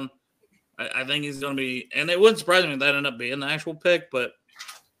third round, I think he's going to be – and it wouldn't surprise me if that ended up being the actual pick, but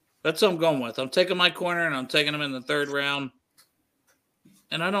that's what I'm going with. I'm taking my corner, and I'm taking him in the third round,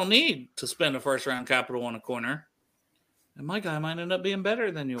 and I don't need to spend a first-round capital on a corner. And my guy might end up being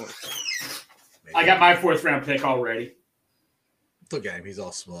better than yours. I got my fourth-round pick already. Look at him. He's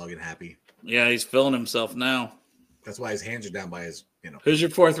all smug and happy. Yeah, he's feeling himself now. That's why his hands are down by his, Who's your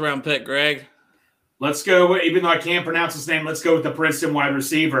fourth-round pick, Greg? Let's go. Even though I can't pronounce his name, let's go with the Princeton wide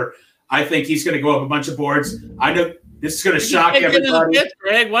receiver. I think he's going to go up a bunch of boards. I know this is going to shock everybody. Fifth,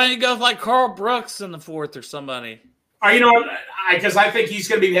 Greg, why don't you go with like Carl Brooks in the fourth or somebody? You know what? Because I think he's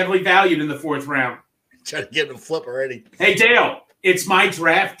going to be heavily valued in the fourth round. Trying to get him to flip already. Hey, Dale, it's my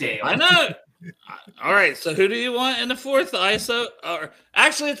draft, Dale. I know. All right, so who do you want in the fourth? ISO? Or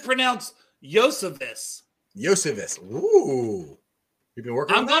actually, it's pronounced Yosevis. Yosevis. Ooh. You've been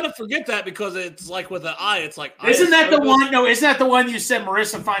working on that? I'm going to forget that because it's like with an I. It's like Isn't that the one? No, isn't that the one you said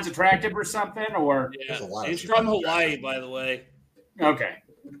Marissa finds attractive or something? Or yeah, he's from Hawaii, by the way. Okay.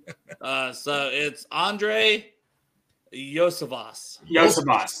 So it's Andre Yosevas.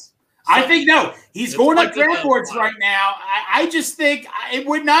 I think, no, he's going up draft boards right now. I just think it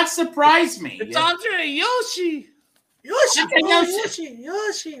would not surprise me. It's Andre Yoshi. Yoshi.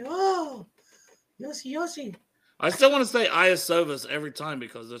 I still want to say Iosovas every time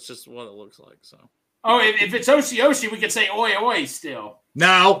because that's just what it looks like. So. Oh, if it's Oshi, we could say oi oi still.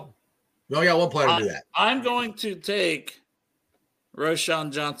 No. We only got one player to do that. I'm going to take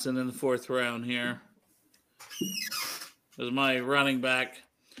Rashawn Johnson in the fourth round here as my running back.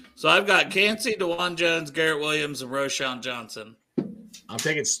 So I've got Cansey, DeJuan Jones, Garrett Williams, and Rashawn Johnson. I'm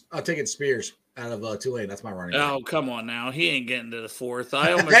taking Spears out of Tulane. That's my running back. Oh, come on now. He ain't getting to the fourth.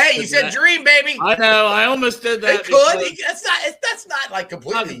 I almost hey, you said dream, baby. I know. I almost did that. That's not like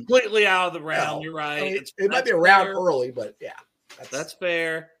completely out of the round. No. You're right. I mean, it might be a round early, but yeah. That's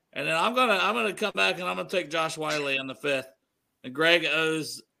fair. And then I'm gonna come back and I'm gonna take Josh Wiley in the fifth. And Greg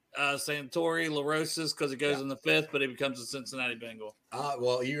owes Santori LaRosas because he goes in the fifth, but he becomes a Cincinnati Bengal.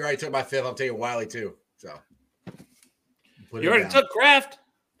 Well, you already took my fifth. I'm taking Wiley too. So you already took Kraft.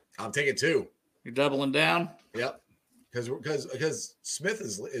 I'm taking two. You're doubling down. Yep. Because Smith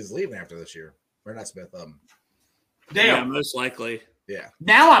is leaving after this year. Or not Smith. Dale. Yeah, most likely. Yeah.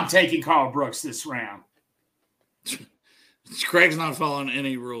 Now I'm taking Carl Brooks this round. Craig's not following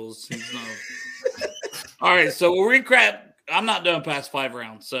any rules. He's not. All right, so we'll recap. I'm not doing past 5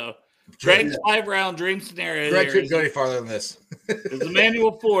 rounds. So Craig's 5-round dream scenario. Greg couldn't go any farther than this. Is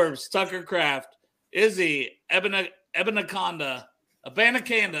Emmanuel Forbes, Tucker Kraft, Izzy, Ebanaconda,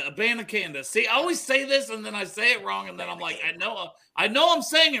 Abanikanda. See, I always say this and then I say it wrong, and then I'm like, I know I'm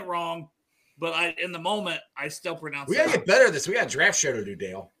saying it wrong, but in the moment I still pronounce it. We gotta get better at this. We got a draft show to do,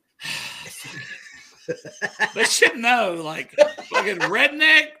 Dale. They should know, like fucking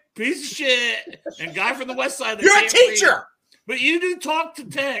redneck, piece of shit, and guy from the West Side. You're a teacher, read. But you do talk to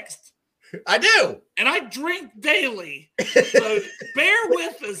text. I do, and I drink daily. So bear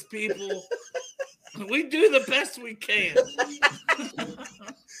with us, people. We do the best we can.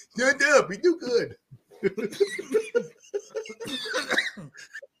 Good. We do good.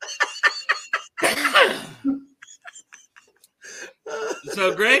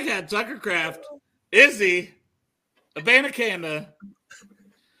 So Greg had Tucker Kraft, Izzy, Abanikanda,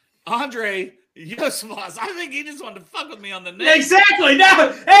 Andre Yosmas. I think he just wanted to fuck with me on the net. Exactly. Now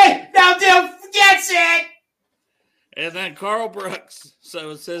Dale gets it. And then Carl Brooks.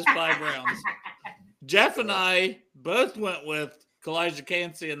 So it's his 5 rounds. Jeff and I both went with Kalijah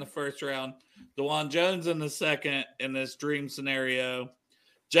Cansey in the first round, DeJuan Jones in the second in this dream scenario.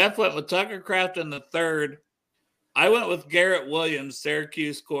 Jeff went with Tucker Kraft in the third. I went with Garrett Williams,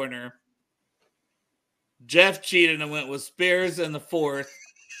 Syracuse corner. Jeff cheated and went with Spears in the fourth.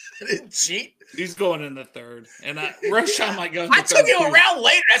 Didn't cheat. He's going in the third. And Roshan might go in the third. I took you around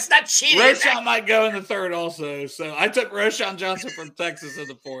later. That's not cheating. Roshan might go in the third also. So I took Roshan Johnson from Texas in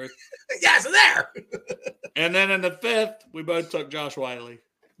the fourth. Yeah, so there. And then in the fifth, we both took Josh Wiley.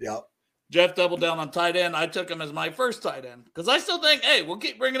 Yep. Jeff doubled down on tight end. I took him as my first tight end because I still think, hey, we'll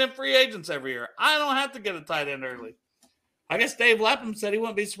keep bringing in free agents every year. I don't have to get a tight end early. I guess Dave Lapham said he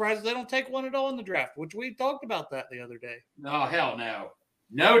wouldn't be surprised if they don't take one at all in the draft, which we talked about that the other day. Oh, hell no.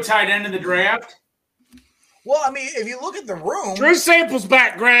 No tight end in the draft? Well, I mean, if you look at the room. Drew Sample's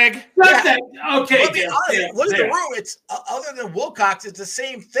back, Greg. Yeah. Okay. Look at the room. It's other than Wilcox, it's the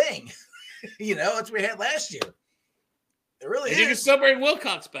same thing. That's what we had last year. It really is. You can still bring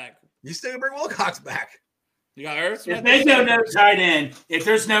Wilcox back. You still bring Wilcox back. You got Irv Smith. If they go no tight end, if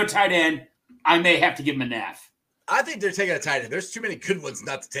there's no tight end, I may have to give him a F. I think they're taking a tight end. There's too many good ones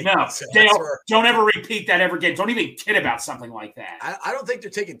not to take. No, don't ever repeat that ever again. Don't even kid about something like that. I don't think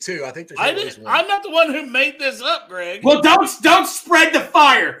they're taking 2. I think they're taking at least 1. I'm not the one who made this up, Greg. Well, don't spread the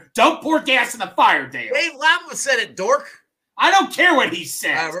fire. Don't pour gas in the fire, Dale. Dave Lapham said it, dork. I don't care what he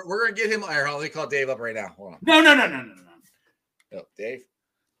said. We're going to get him. Let me call Dave up right now. Hold on. No. Oh, Dave?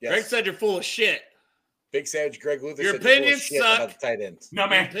 Yes. Greg said you're full of shit. Big Savage Greg Luther Your said you're full of opinions shit suck. about the tight ends. No,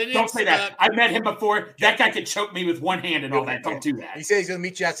 man. Don't say that. I've met him before. That guy could choke me with one hand and all that. Don't do that. He said he's going to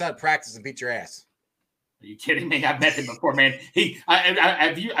meet you outside of practice and beat your ass. Are you kidding me? I've met him before, man.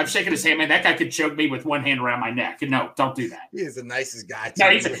 I've shaken his hand, man. That guy could choke me with one hand around my neck. No, don't do that. He is the nicest guy. No,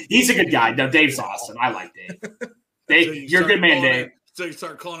 he's a good guy. No, Dave's awesome. I like Dave. Dave, you're a good man, Dave. So you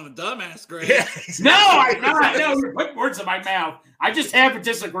start calling him a dumbass, Greg. Yeah, exactly. No, I'm not. No, you're putting words in my mouth. I just have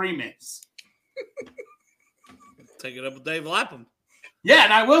disagreements. Take it up with Dave Lapham. Yeah,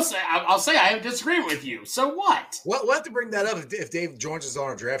 and I'll say I have a disagreement with you. So what? We'll have to bring that up if Dave joins us on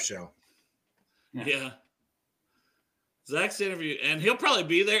our draft show. Yeah. Zach's interview, and he'll probably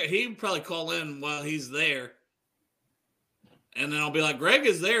be there. He'll probably call in while he's there. And then I'll be like, Greg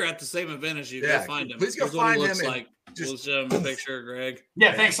is there at the same event as you. Go find him. Please go Here's what he find looks him. like. We'll show him a picture of Greg.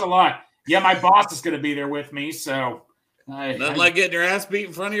 Yeah, thanks a lot. Yeah, my boss is going to be there with me, so. Nothing like getting your ass beat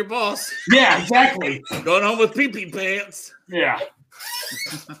in front of your boss. Yeah, exactly. Going home with pee-pee pants. Yeah.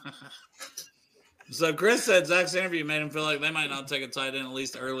 So Chris said Zach's interview made him feel like they might not take a tight end at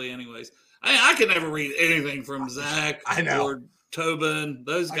least early anyways. I can never read anything from Zach or Tobin.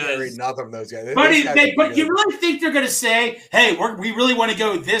 Those guys. I can read nothing from those guys. But you really think they're going to say, hey, we really want to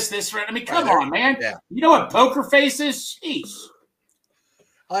go this, right? I mean, come on, man. Yeah. You know what poker face is? Jeez.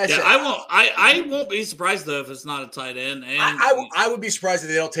 I won't be surprised though if it's not a tight end. And I would be surprised if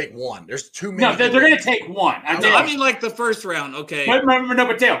they don't take one. There's too many. No, they're going to take one. I mean, like the first round. Okay.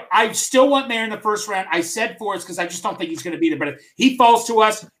 But Dale, I still want Mayer in the first round. I said Forrest because I just don't think he's going to be there. But if he falls to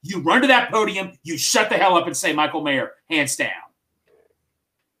us, you run to that podium, you shut the hell up and say Michael Mayer, hands down.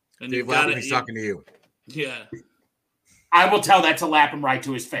 And Dave Lapham, he's talking to you. Yeah. I will tell that to Lapham right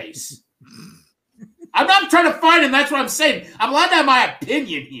to his face. I'm not trying to find him. That's what I'm saying. I'm allowed to have my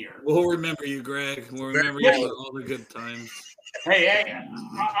opinion here. We'll remember you, Greg. We'll remember you for all the good times. Hey,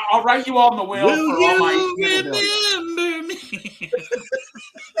 I'll write you all in the will for all my remember me?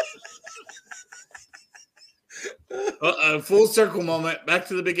 Full circle moment. Back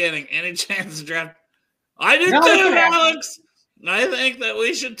to the beginning. Any chance to draft? I did too, Alex. I think that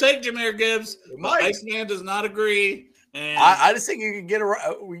we should take Jahmyr Gibbs. Iceman does not agree. And I just think you can get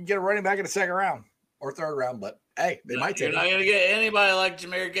a running back in the second round or third round, but hey, they might take. You're not going to get anybody like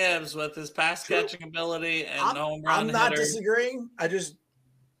Jahmyr Gibbs with his pass catching ability and home run. I'm not disagreeing.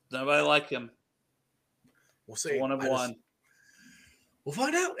 Nobody like him. We'll see. One of one. We'll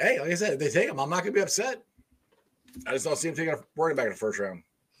find out. Hey, like I said, if they take him, I'm not going to be upset. I just don't see him taking a running back in the first round.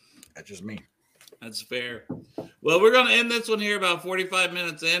 That's just me. That's fair. Well, we're going to end this one here about 45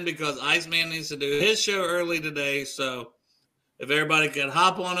 minutes in because Iceman needs to do his show early today. So if everybody can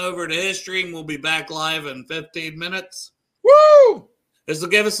hop on over to his stream, we'll be back live in 15 minutes. Woo! This will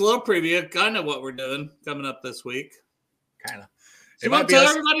give us a little preview, kind of what we're doing coming up this week. Kind of. So you want to tell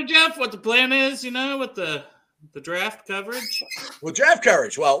everybody, Jeff, what the plan is, with the the draft coverage? Well, draft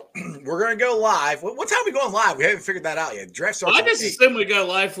coverage. Well, we're going to go live. What time are we going live? We haven't figured that out yet. Draft starts. I just assumed we go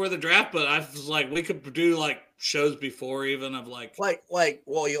live for the draft, but I was like, we could do like shows before even of like you like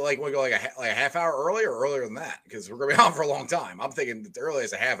we go like a half hour earlier or earlier than that because we're going to be on for a long time. I'm thinking the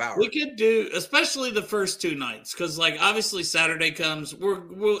earliest a half hour. We could do, especially the first 2 nights, because like obviously Saturday comes.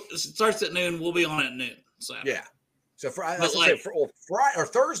 It starts at noon. We'll be on at noon. Saturday. Yeah. So Friday or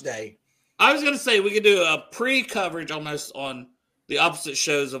Thursday. I was going to say we could do a pre-coverage almost on the opposite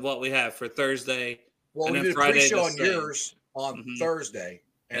shows of what we have for Thursday. Well, and we then did a Friday pre-show on yours on Thursday.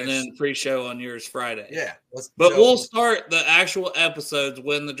 And then pre-show on yours Friday. Yeah. We'll start the actual episodes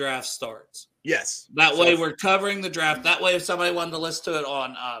when the draft starts. Yes. That way we're covering the draft. That way if somebody wanted to listen to it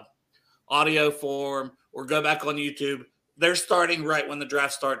on audio form or go back on YouTube, they're starting right when the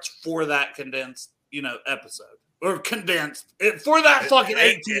draft starts for that condensed, episode. Or condensed for that fucking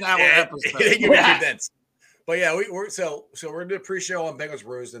 18-hour episode. It can be condensed. But yeah, we're gonna do a pre-show on Bengals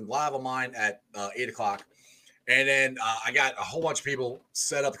Brews and live on mine at 8:00, and then I got a whole bunch of people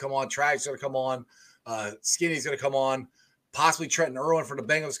set up to come on. Trag's gonna come on, Skinny's gonna come on, possibly Trenton Irwin for the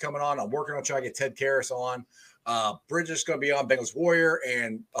Bengals coming on. I'm working on trying to get Ted Karras on. Bridges gonna be on, Bengals Warrior,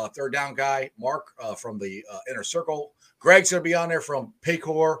 and third down guy Mark from the Inner Circle. Greg's gonna be on there from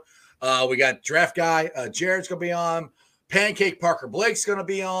Paycor. We got draft guy Jared's gonna be on. Pancake Parker Blake's gonna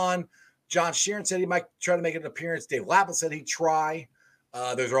be on. John Sheeran said he might try to make an appearance. Dave Lappin said he'd try.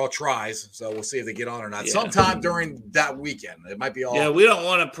 Those are all tries, so we'll see if they get on or not. Yeah. Sometime during that weekend, it might be all. Yeah, we don't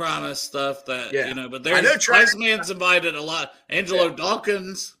want to promise stuff that but there's Man's invited a lot. Angelo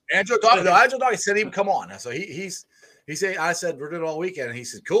Dawkins. Angelo Dawkins said he would come on. So he said I said we're doing it all weekend, and he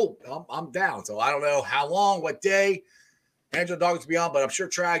said cool, I'm down. So I don't know how long, what day. Angelo Dawkins will be on, but I'm sure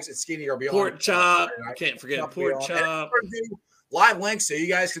Trags and Skinny are be on. Pork Chop. Can't forget Pork Chop. Live links so you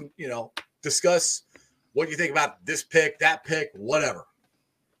guys can, discuss what you think about this pick, that pick, whatever.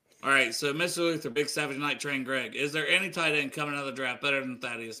 All right, so Mr. Luther, Big Savage Night Train Greg, is there any tight end coming out of the draft better than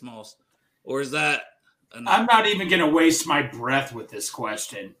Thaddeus Moss? Or is that enough? I'm not even going to waste my breath with this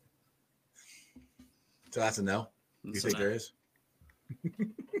question. So that's a no? You think there is?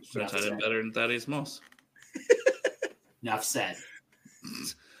 So tight end better than Thaddeus Moss. Enough said.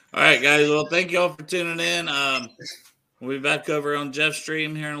 All right, guys. Well, thank you all for tuning in. We'll be back over on Jeff's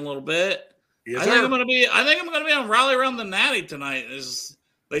stream here in a little bit. Yes, I think I'm gonna be on Rally Around the Natty tonight.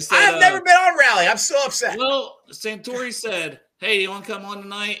 They said I've never been on Rally. I'm so upset. Well, Santori said, "Hey, you want to come on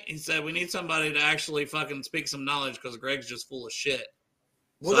tonight?" He said, "We need somebody to actually fucking speak some knowledge because Greg's just full of shit."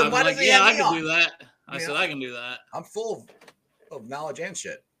 Well, so then why does he I have can me do that. I said I can do that. I'm full of knowledge and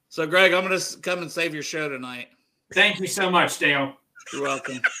shit. So, Greg, I'm gonna come and save your show tonight. Thank you so much, Dale. You're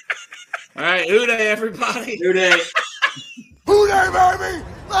welcome. All right, Hoo Day, everybody. Hoo Day. Hoo Day, baby!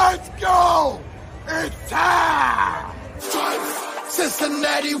 Let's go! It's time!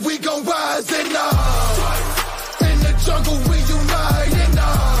 Cincinnati, we gon' rise and up. In the jungle, we unite and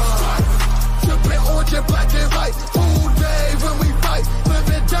up. Trippin' orange and black and white. Hoo Day, when we fight, live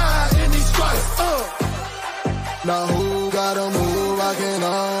and die in these stripes. Now who gotta move, I can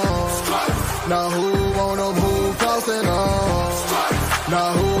Now who wanna move, crossing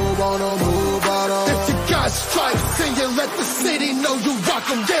Now who wanna move out If you got stripes, then you let the city know you rock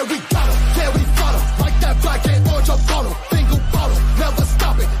 'em. Yeah, we got 'em. Yeah, we fought 'em. Like that black and orange up on 'em. Single bottle, never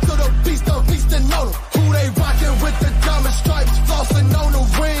stop it. To the beast and on 'em. Who they rockin' with the diamond stripes, flossing on the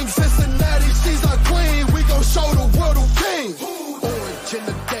ring. Cincinnati, she's our queen. We gon' show the world who king. Orange in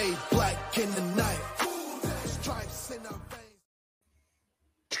the day, black in the night. Stripes in our veins.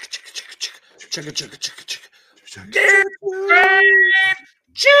 Chugga, chugga, chugga, chugga. Get ready,